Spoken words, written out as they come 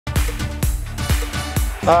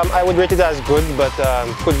I would rate it as good, but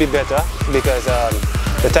could be better because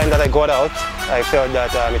the time that I got out, I felt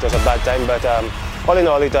that it was a bad time. But all in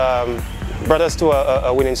all, it brought us to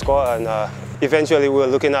a winning score, and eventually we were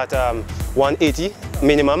looking at 180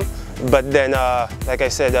 minimum. But then, like I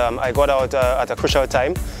said, I got out at a crucial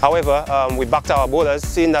time. However, we backed our bowlers,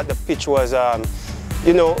 seeing that the pitch was,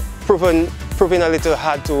 you know, proving a little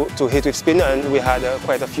hard to hit with spin, and we had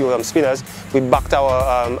quite a few spinners. We backed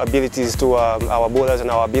our abilities to our bowlers and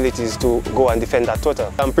our abilities to go and defend that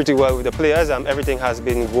total. I'm pretty well with the players. Everything has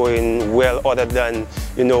been going well, other than,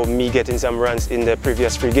 you know, me getting some runs in the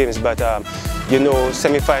previous 3 games. But you know,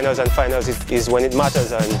 semi-finals and finals is when it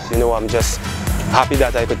matters, and you know, I'm just happy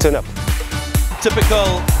that I could turn up.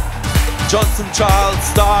 Typical Johnson Child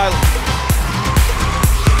style.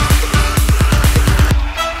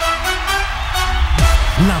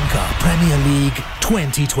 Lanka Premier League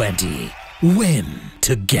 2020. Win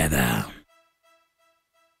together.